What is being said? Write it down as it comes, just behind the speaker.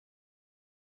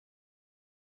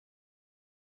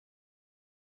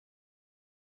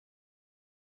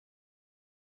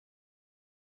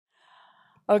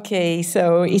Okay,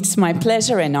 so it's my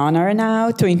pleasure and honor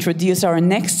now to introduce our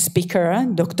next speaker,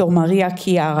 Dr. Maria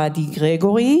Chiara di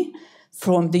Gregori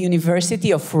from the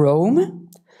University of Rome.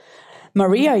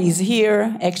 Maria is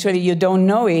here. Actually, you don't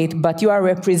know it, but you are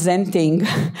representing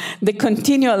the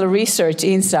continual research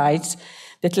insights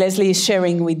that Leslie is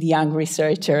sharing with young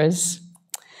researchers.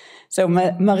 So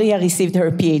Maria received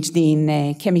her PhD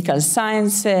in chemical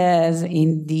sciences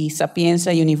in the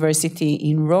Sapienza University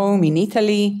in Rome, in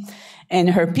Italy.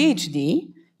 And her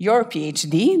PhD, your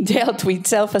PhD, dealt with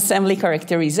self-assembly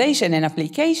characterization and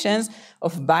applications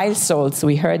of bile salts.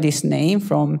 We heard this name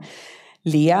from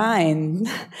Leah.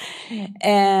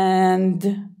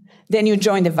 And then you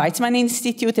joined the Weizmann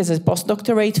Institute as a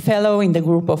postdoctorate fellow in the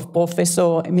group of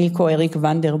Professor Milko Erik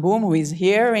van der Boom, who is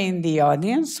here in the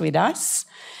audience with us.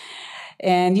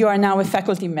 And you are now a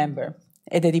faculty member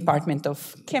at the Department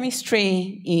of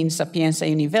Chemistry in Sapienza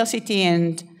University,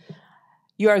 and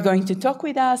you are going to talk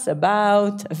with us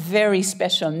about a very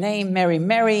special name,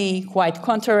 Mary, quite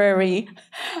contrary.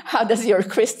 How does your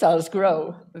crystals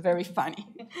grow? Very funny.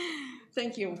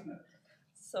 Thank you.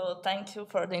 So thank you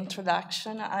for the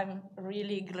introduction. I'm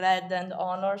really glad and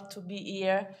honored to be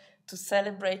here to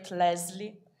celebrate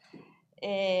Leslie.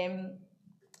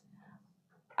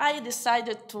 I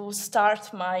decided to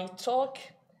start my talk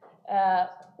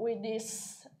with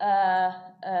this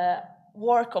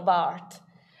work of art.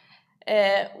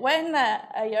 When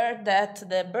I heard that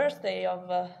the birthday of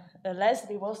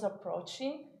Leslie was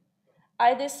approaching,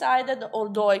 I decided,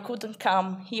 although I couldn't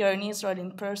come here in Israel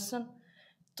in person,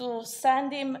 to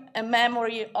send him a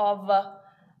memory of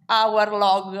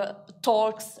hour-long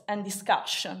talks and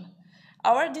discussion.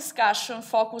 Our discussion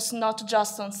focused not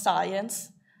just on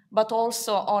science, but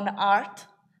also on art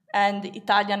and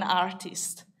Italian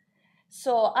artists.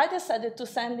 So I decided to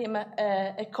send him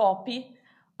a copy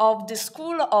of the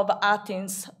School of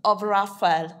Athens of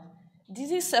Raphael. This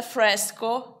is a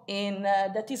fresco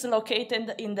that is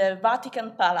located in the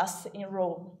Vatican Palace in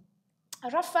Rome.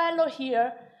 Raffaello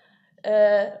here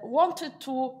wanted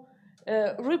to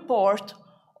report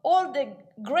all the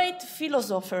great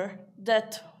philosophers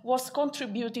that was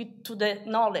contributed to the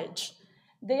knowledge.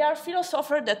 They are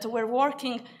philosophers that were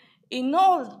working in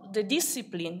all the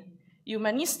discipline,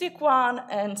 humanistic one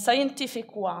and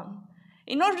scientific one,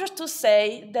 in order to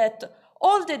say that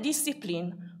all the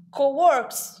discipline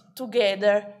co-works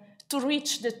together to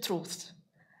reach the truth.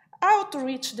 How to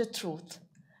reach the truth?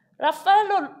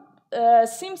 Raffaello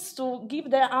seems to give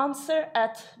the answer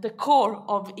at the core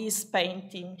of his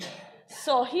painting.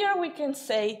 So here we can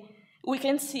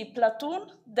see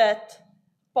Platon that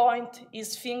point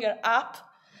his finger up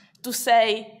to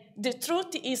say the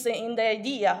truth is in the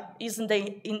idea, is in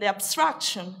the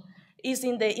abstraction, is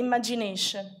in the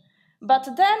imagination.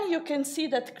 But then you can see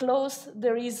that close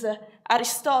there is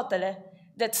Aristotle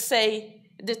that say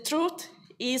the truth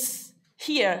is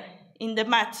here in the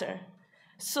matter.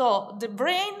 So the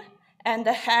brain and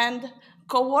the hand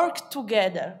co-work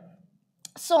together.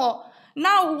 So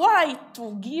now why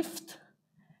to gift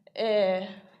a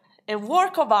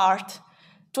work of art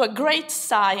to a great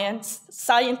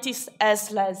scientist as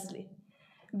Leslie?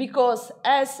 Because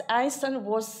as Einstein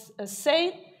was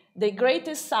said, the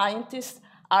greatest scientists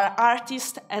are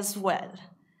artists as well.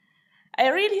 I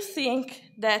really think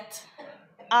that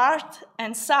art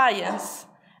and science,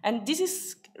 and this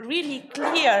is really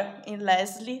clear in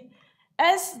Leslie,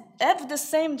 have the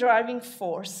same driving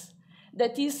force,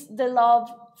 that is the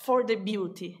love for the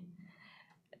beauty.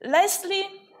 Leslie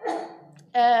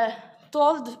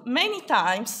told many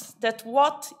times that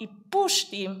what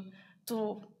pushed him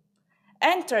to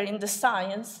enter in the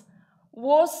science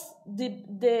was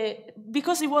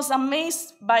because he was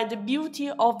amazed by the beauty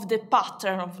of the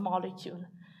pattern of molecule.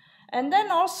 And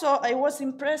then also I was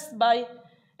impressed by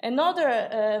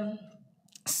another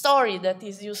story that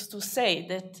is used to say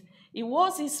that he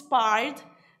was inspired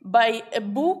by a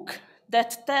book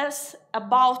that tells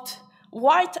about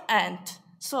white ant.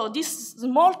 So these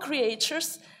small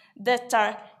creatures that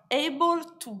are able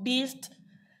to build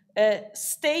a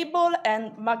stable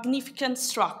and magnificent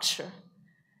structure.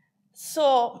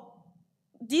 So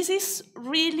this is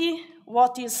really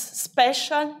what is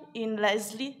special in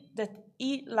Leslie, that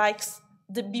he likes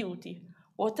the beauty,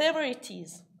 whatever it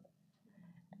is.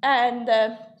 And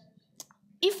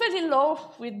he fell in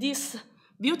love with this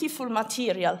beautiful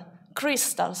material,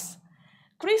 crystals.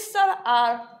 Crystals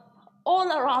are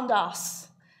all around us.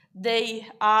 They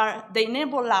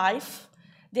enable life.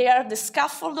 They are the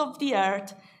scaffold of the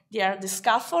earth. They are the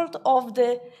scaffold of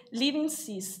the living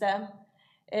system.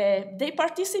 They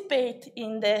participate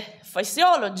in the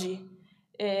physiology.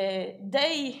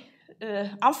 They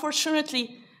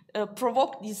unfortunately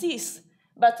provoke disease,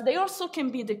 but they also can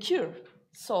be the cure.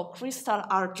 So crystals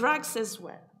are drugs as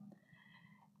well.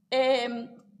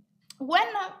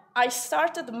 When I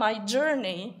started my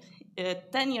journey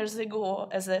 10 years ago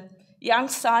as a young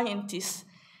scientist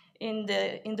in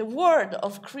the world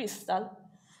of crystal,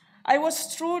 I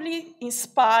was truly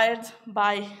inspired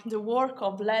by the work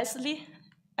of Leslie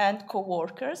and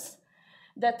co-workers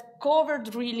that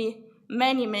covered really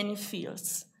many, many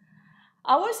fields.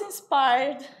 I was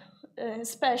inspired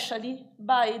especially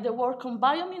by the work on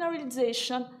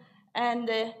biomineralization and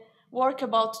the work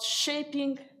about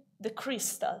shaping the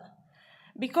crystal,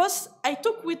 because I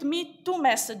took with me two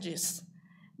messages: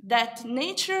 that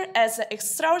nature has an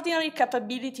extraordinary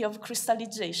capability of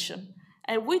crystallization,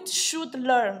 and we should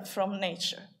learn from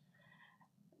nature.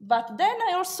 But then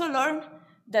I also learned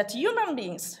that human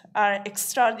beings are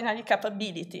extraordinary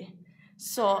capability.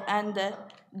 So, and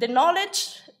the knowledge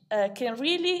can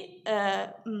really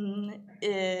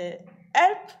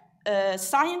help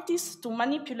scientists to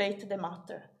manipulate the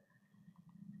matter.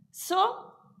 So,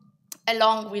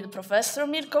 along with Professor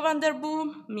Mirko van der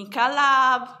Boom, Mika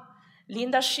Lahav,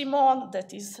 Linda Shimon,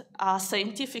 that is a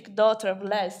scientific daughter of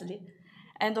Leslie,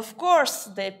 and of course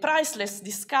the priceless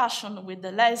discussion with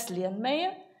Leslie and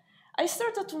Meir, I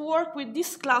started to work with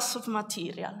this class of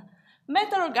material,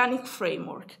 metal-organic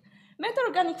framework.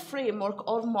 Metal-organic framework,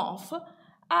 or MOF,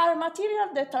 are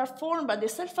materials that are formed by the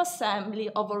self-assembly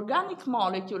of organic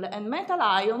molecules and metal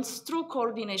ions through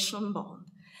coordination bond.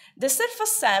 The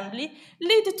self-assembly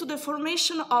leads to the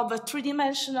formation of a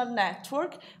three-dimensional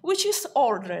network, which is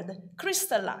ordered,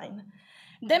 crystalline.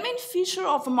 The main feature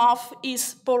of MOF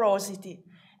is porosity.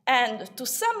 And to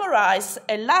summarize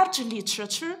a large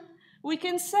literature, we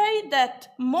can say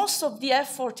that most of the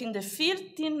effort in the field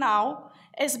till now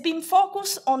has been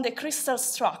focused on the crystal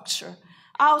structure,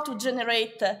 how to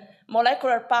generate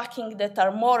molecular packing that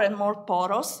are more and more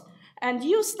porous, and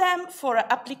use them for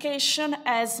application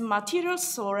as material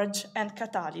storage and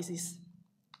catalysis.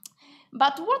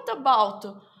 But what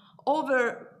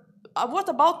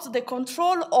about the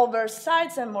control over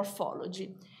size and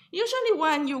morphology? Usually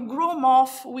when you grow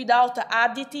MOF without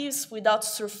additives, without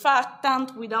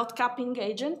surfactant, without capping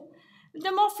agent, the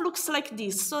MOF looks like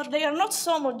this, so they are not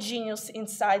so homogeneous in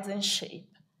size and shape.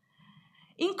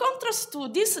 In contrast to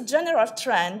this general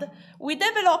trend, we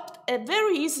developed a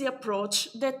very easy approach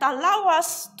that allows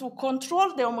us to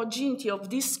control the homogeneity of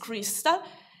this crystal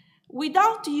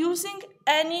without using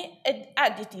any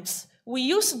additives. We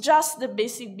use just the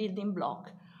basic building block.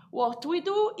 What we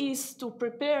do is to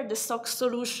prepare the stock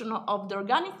solution of the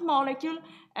organic molecule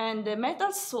and the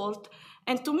metal salt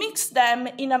and to mix them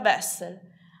in a vessel.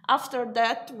 After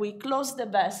that, we close the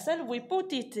vessel, we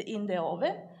put it in the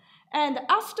oven, and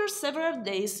after several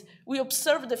days, we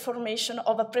observe the formation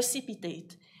of a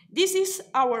precipitate. This is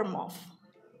our MOF.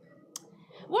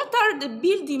 What are the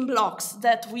building blocks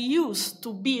that we use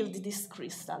to build this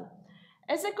crystal?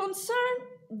 As a concern,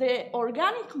 the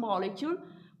organic molecule,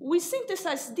 we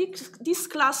synthesize this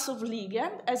class of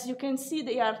ligand. As you can see,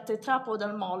 they are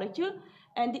tetrapodal molecule,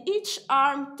 and each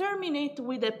arm terminates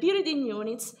with a pyridine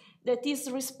units that is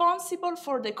responsible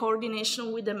for the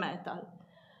coordination with the metal.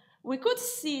 We could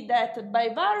see that by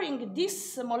varying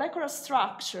this molecular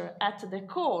structure at the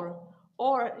core,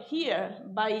 or here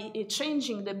by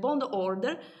changing the bond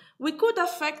order, we could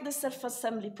affect the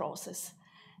self-assembly process.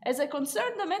 As I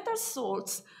concerned the metal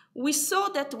salts, we saw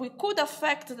that we could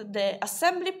affect the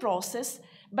assembly process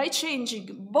by changing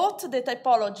both the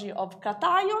typology of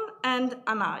cation and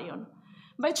anion.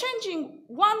 By changing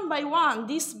one by one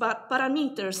these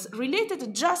parameters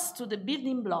related just to the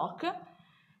building block,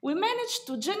 we managed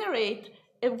to generate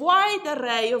a wide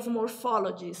array of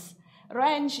morphologies,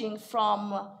 ranging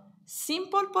from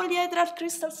simple polyhedral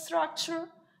crystal structure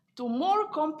to more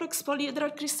complex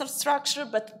polyhedral crystal structure,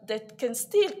 but that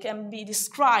still can be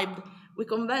described with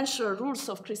conventional rules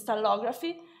of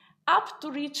crystallography, up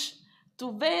to reach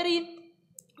to very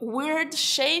weird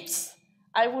shapes,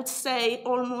 I would say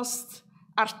almost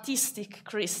artistic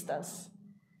crystals.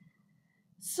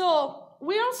 So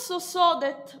we also saw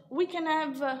that we can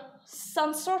have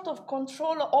some sort of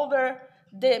control over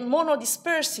the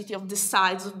monodispersity of the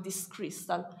size of this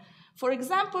crystal. For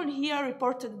example, here I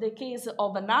reported the case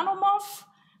of a nanomorph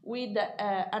with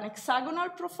an hexagonal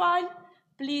profile.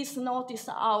 Please notice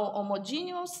how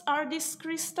homogeneous are these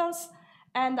crystals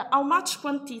and how much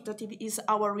quantitative is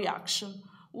our reaction.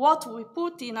 What we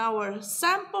put in our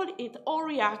sample, it all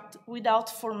reacts without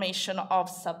formation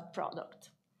of subproduct.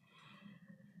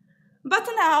 But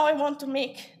now I want to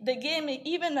make the game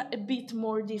even a bit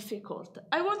more difficult.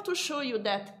 I want to show you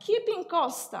that keeping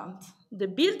constant the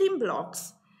building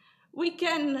blocks, we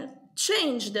can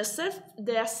change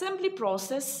the assembly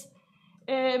process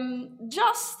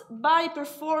just by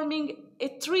performing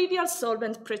a trivial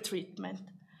solvent pretreatment.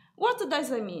 What does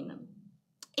that mean?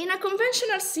 In a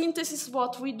conventional synthesis,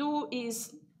 what we do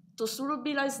is to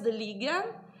solubilize the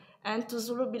ligand and to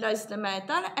solubilize the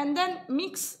metal, and then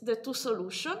mix the two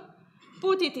solutions,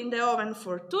 put it in the oven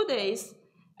for 2 days,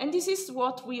 and this is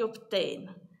what we obtain.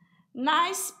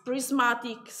 Nice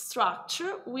prismatic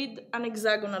structure with an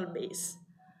hexagonal base.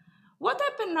 What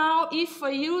happens now if I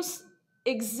use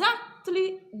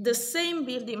exactly the same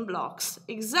building blocks,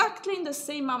 exactly in the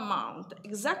same amount,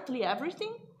 exactly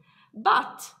everything,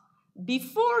 but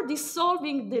before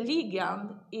dissolving the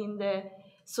ligand in the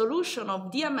solution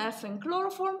of DMF and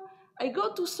chloroform, I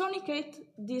go to sonicate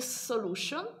this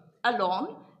solution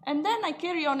alone, and then I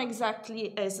carry on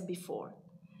exactly as before.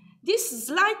 This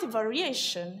slight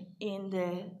variation in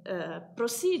the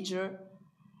procedure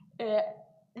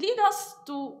lead us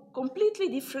to completely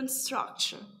different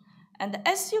structure. And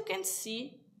as you can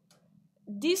see,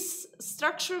 this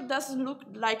structure doesn't look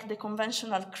like the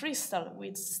conventional crystal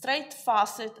with straight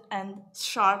facet and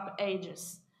sharp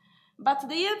edges, but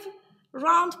they have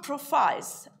round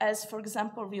profiles, as for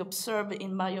example we observe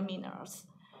in biominerals.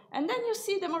 And then you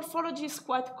see the morphology is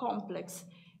quite complex.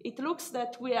 It looks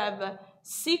that we have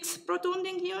 6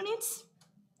 protunding units,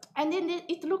 and then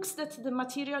it looks that the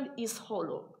material is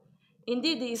hollow.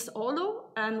 Indeed, it is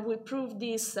hollow, and we prove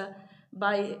this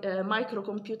by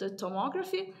microcomputed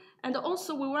tomography. And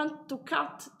also, we want to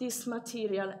cut this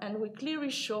material, and we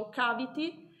clearly show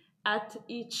cavity at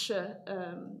each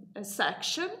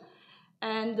section.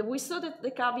 And we saw that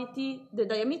the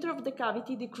diameter of the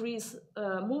cavity decreased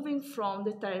moving from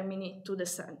the termini to the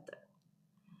center.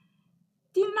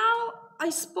 Till now, I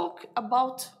spoke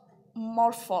about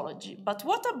morphology, but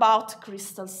what about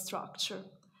crystal structure?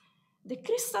 The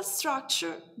crystal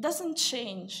structure doesn't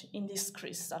change in this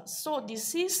crystal, so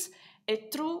this is a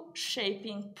true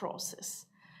shaping process.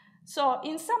 So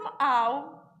in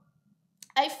somehow,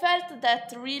 I felt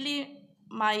that really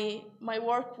my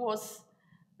work was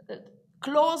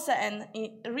close and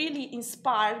really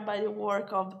inspired by the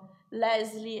work of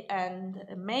Leslie and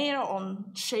Meir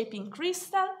on shaping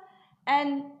crystal,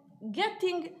 and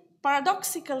getting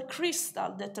paradoxical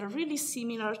crystals that are really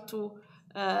similar to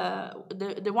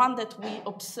the one that we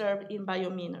observe in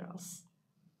biominerals.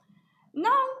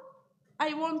 Now,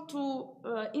 I want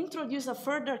to introduce a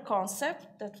further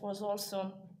concept that was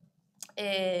also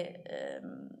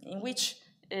in which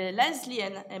Leslie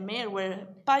and Meir were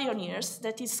pioneers,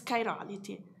 that is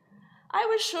chirality. I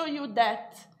will show you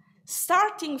that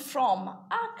starting from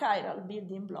a chiral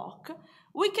building block,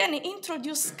 we can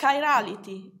introduce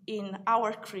chirality in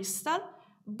our crystal,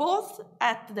 both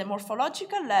at the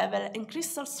morphological level and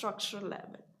crystal structure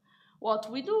level.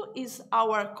 What we do is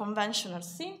our conventional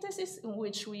synthesis, in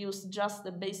which we use just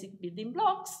the basic building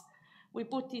blocks. We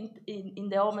put it in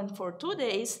the oven for 2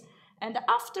 days, and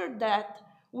after that,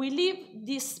 we leave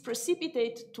this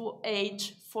precipitate to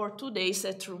age for 2 days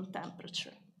at room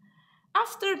temperature.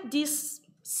 After this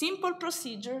simple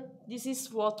procedure, this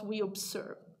is what we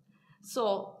observe.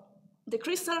 So the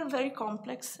crystals are very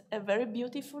complex and very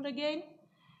beautiful again.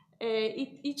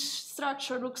 Each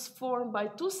structure looks formed by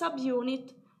 2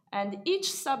 subunits, and each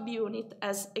subunit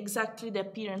has exactly the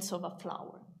appearance of a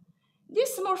flower.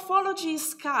 This morphology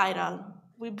is chiral.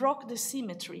 We broke the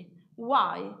symmetry.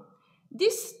 Why?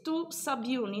 These 2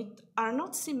 subunits are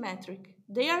not symmetric.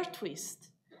 They are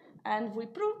twisted. And we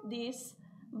prove this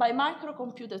by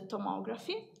microcomputed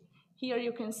tomography. Here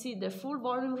you can see the full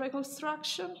volume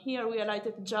reconstruction. Here we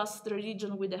highlighted just the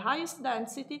region with the highest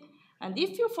density. And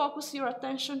if you focus your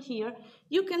attention here,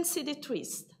 you can see the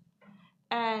twist.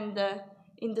 And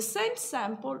in the same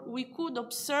sample, we could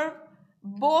observe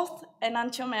both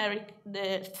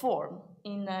enantiomeric form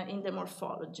in the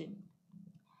morphology.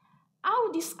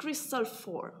 How this crystal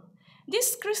form?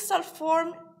 This crystal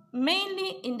form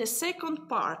mainly in the second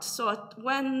part, so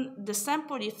when the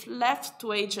sample is left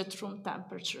to age at room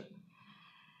temperature.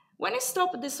 When I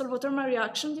stop the solvothermal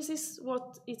reaction, this is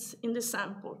what it's in the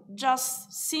sample,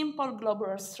 just simple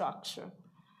globular structure.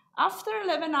 After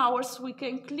 11 hours, we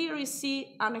can clearly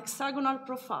see an hexagonal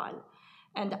profile,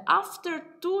 and after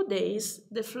 2 days,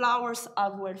 the flowers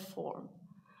are well formed.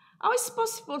 How is it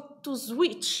possible to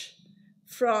switch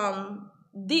from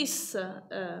this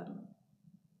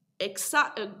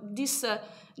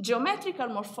geometrical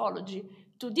morphology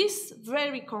to this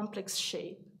very complex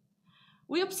shape?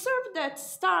 We observe that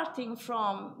starting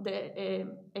from the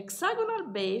hexagonal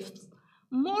base,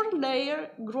 more layers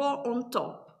grow on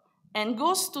top and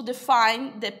goes to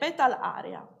define the petal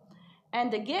area.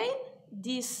 And again,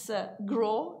 this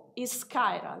growth is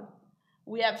chiral.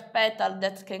 We have petals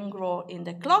that can grow in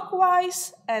the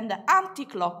clockwise and the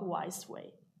anti-clockwise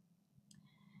way.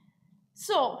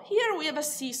 So here we have a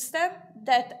system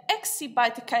that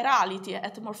exhibits chirality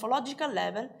at morphological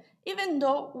level, even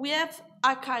though we have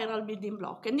a chiral building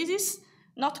block. And this is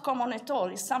not common at all.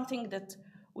 It's something that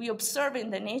we observe in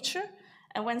the nature.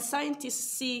 And when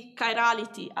scientists see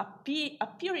chirality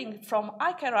appearing from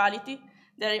achirality,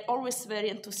 they're always very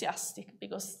enthusiastic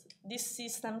because this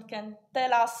system can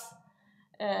tell us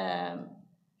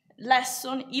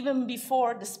lesson even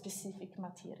before the specific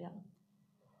material.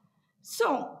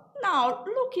 So now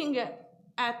looking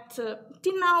at,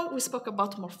 till now we spoke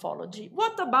about morphology.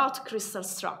 What about crystal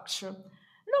structure?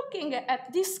 Looking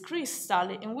at this crystal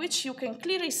in which you can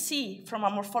clearly see from a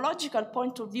morphological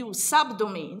point of view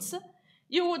subdomains,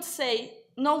 you would say,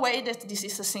 no way that this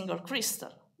is a single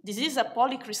crystal. This is a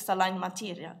polycrystalline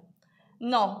material.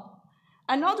 No,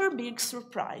 another big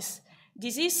surprise.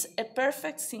 This is a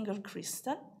perfect single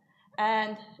crystal,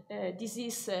 and this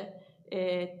is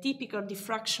a typical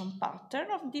diffraction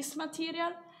pattern of this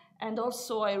material. And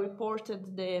also I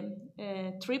reported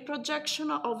the three projection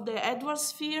of the Edward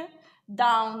sphere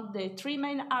down the three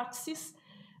main axes.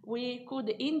 We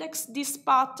could index this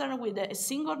pattern with a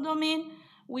single domain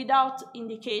without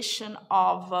indication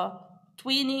of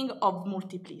twinning of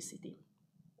multiplicity.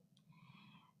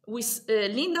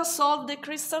 Linda solved the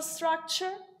crystal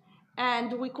structure,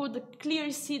 and we could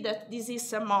clearly see that this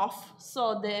is a MOF,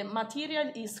 so the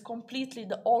material is completely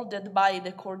altered by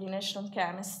the coordination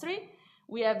chemistry.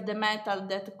 We have the metal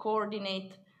that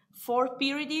coordinate 4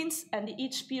 pyridines, and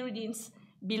each pyridines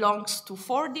belongs to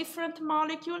 4 different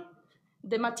molecules.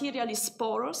 The material is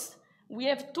porous. We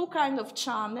have 2 kinds of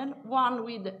channel, one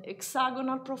with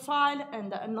hexagonal profile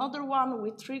and another one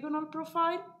with trigonal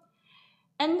profile.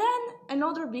 And then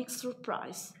another big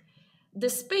surprise, the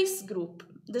space group.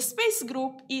 The space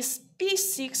group is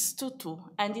P622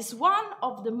 and is one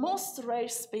of the most rare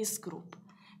space groups.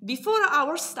 Before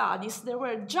our studies, there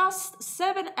were just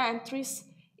 7 entries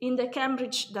in the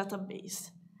Cambridge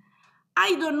database.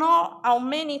 I don't know how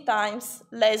many times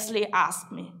Leslie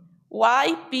asked me,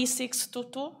 why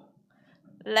P622?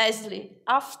 Leslie,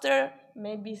 after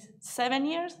maybe 7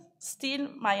 years, still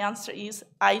my answer is,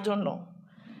 I don't know.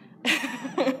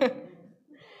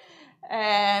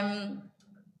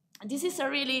 This is a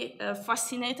really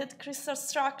fascinating crystal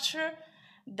structure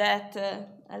that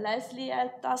Leslie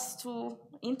helped us to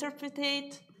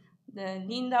interpret.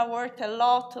 Linda worked a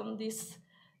lot on these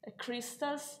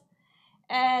crystals.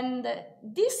 And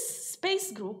this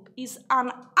space group is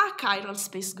an achiral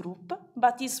space group,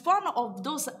 but is one of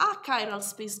those achiral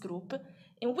space groups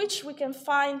in which we can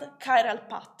find chiral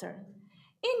pattern.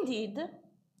 Indeed,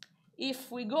 if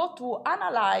we go to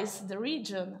analyze the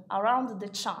region around the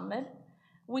channel,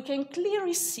 we can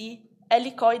clearly see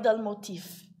helicoidal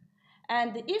motif.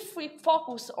 And if we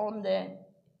focus on the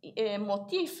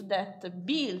motif that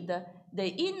build the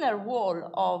inner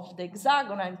wall of the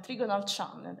hexagonal and trigonal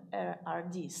channel are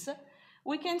these,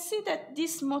 we can see that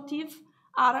these motifs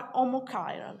are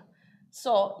homochiral.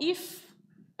 So if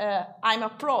I'm a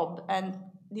probe and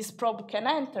this probe can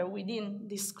enter within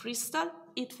this crystal,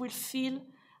 it will feel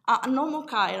an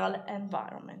homochiral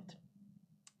environment.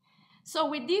 So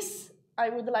with this, I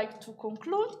would like to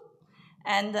conclude,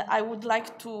 and I would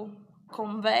like to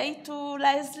convey to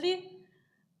Leslie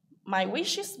my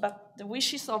wishes, but the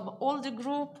wishes of all the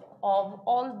group, of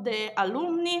all the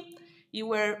alumni.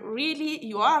 You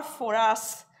are for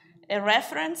us a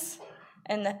reference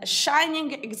and a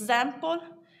shining example.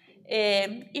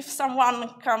 If someone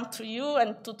comes to you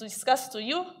and to discuss to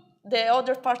you, the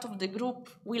other part of the group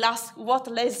will ask what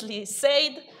Leslie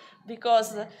said,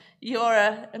 because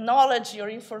your knowledge, your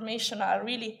information are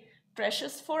really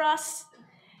precious for us.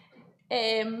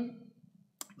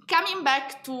 Coming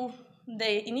back to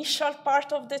the initial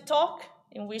part of the talk,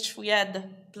 in which we had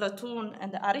Plato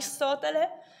and Aristotle,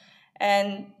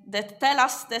 and that tell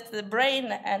us that the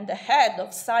brain and the head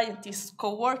of scientists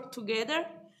co-work together,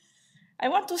 I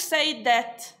want to say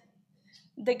that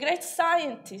the great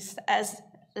scientist, as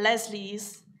Leslie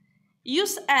is,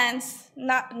 use hands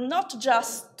not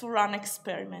just to run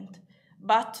experiment,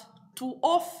 but to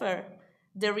offer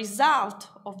the result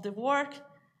of the work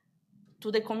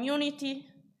to the community,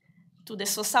 to the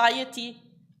society,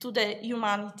 to the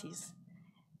humanities.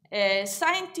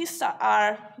 Scientists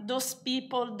are those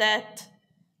people that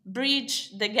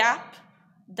bridge the gap,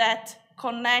 that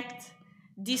connect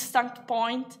distant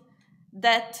points,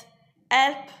 that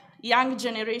help young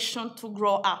generation to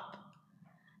grow up.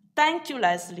 Thank you,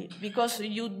 Leslie, because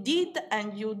you did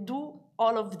and you do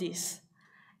all of this.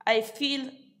 I feel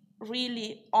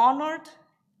really honored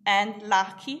and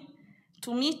lucky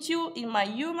to meet you in my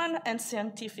human and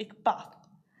scientific path.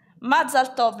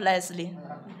 Mazel tov, Leslie.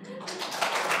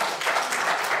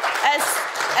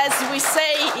 As we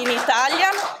say in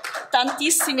Italian,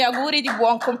 tantissimi auguri di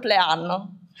buon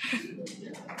compleanno.